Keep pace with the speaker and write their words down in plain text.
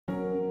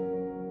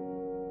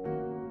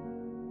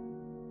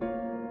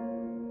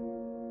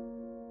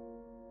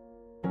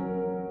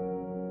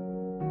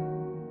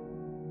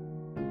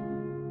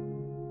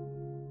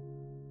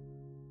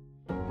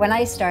When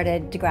I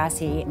started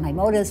Degrassi, my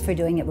motives for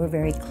doing it were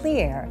very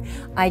clear.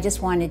 I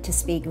just wanted to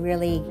speak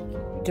really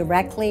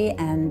directly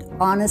and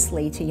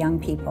honestly to young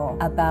people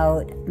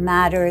about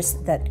matters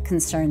that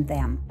concern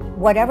them.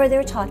 Whatever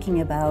they're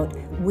talking about,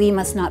 we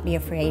must not be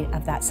afraid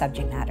of that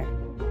subject matter.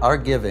 Our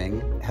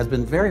giving has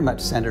been very much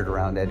centered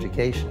around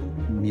education.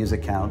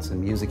 MusiCounts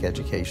and music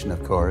education,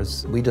 of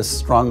course. We just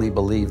strongly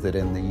believe that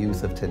in the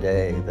youth of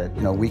today that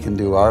we can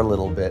do our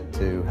little bit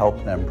to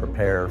help them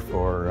prepare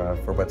for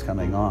what's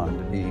coming on,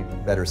 to be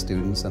better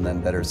students and then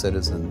better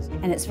citizens.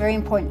 And it's very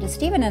important to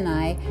Stephen and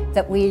I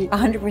that we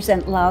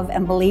 100% love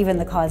and believe in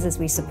the causes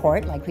we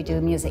support, like we do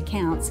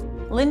MusiCounts.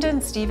 Linda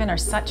and Stephen are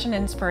such an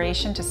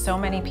inspiration to so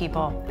many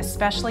people,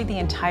 especially the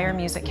entire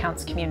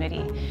MusiCounts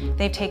community.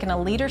 They've taken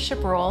a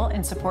leadership role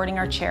in supporting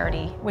our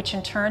charity, which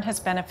in turn has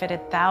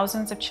benefited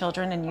thousands of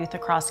children and youth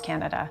across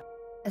Canada.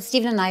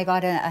 Stephen and I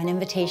got an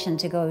invitation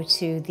to go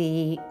to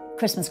the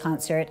Christmas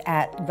concert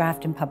at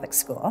Grafton Public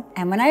School.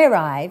 And when I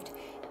arrived,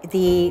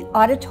 the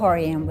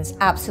auditorium was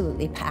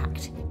absolutely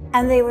packed.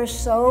 And they were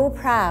so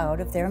proud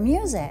of their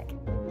music.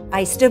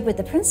 I stood with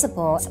the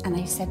principals and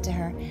I said to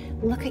her,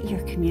 look at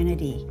your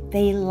community.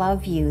 They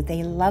love you.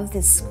 They love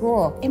this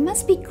school. It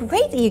must be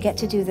great that you get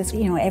to do this,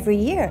 every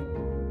year.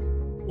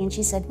 And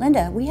she said,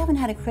 Linda, we haven't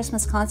had a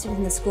Christmas concert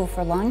in the school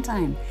for a long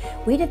time.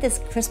 We did this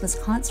Christmas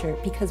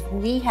concert because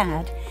we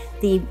had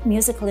the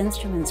musical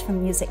instruments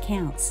from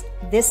MusiCounts.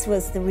 This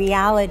was the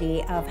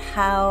reality of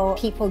how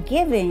people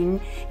giving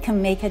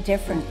can make a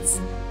difference.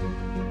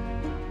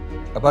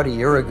 About a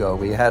year ago,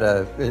 we had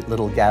a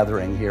little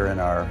gathering here in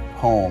our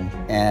home,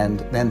 and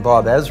then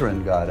Bob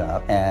Ezrin got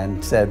up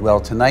and said, well,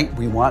 tonight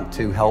we want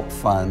to help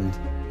fund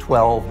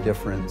 12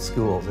 different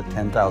schools at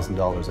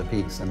 $10,000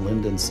 apiece. And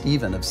Linda and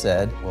Stephen have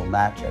said, we'll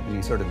match it. And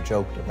he sort of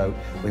joked about,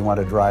 we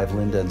want to drive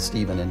Linda and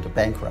Stephen into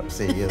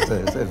bankruptcy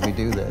as we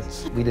do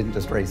this. We didn't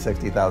just raise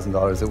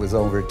 $60,000, it was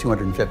over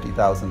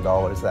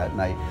 $250,000 that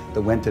night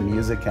that went to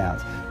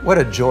MusiCounts. What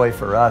a joy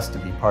for us to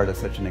be part of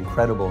such an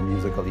incredible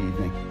musical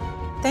evening.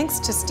 Thanks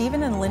to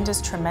Stephen and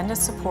Linda's tremendous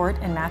support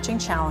and matching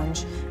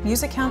challenge,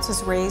 MusiCounts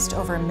has raised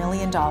over $1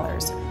 million,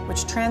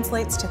 which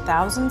translates to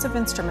thousands of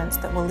instruments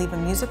that will leave a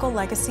musical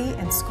legacy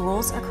in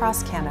schools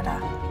across Canada.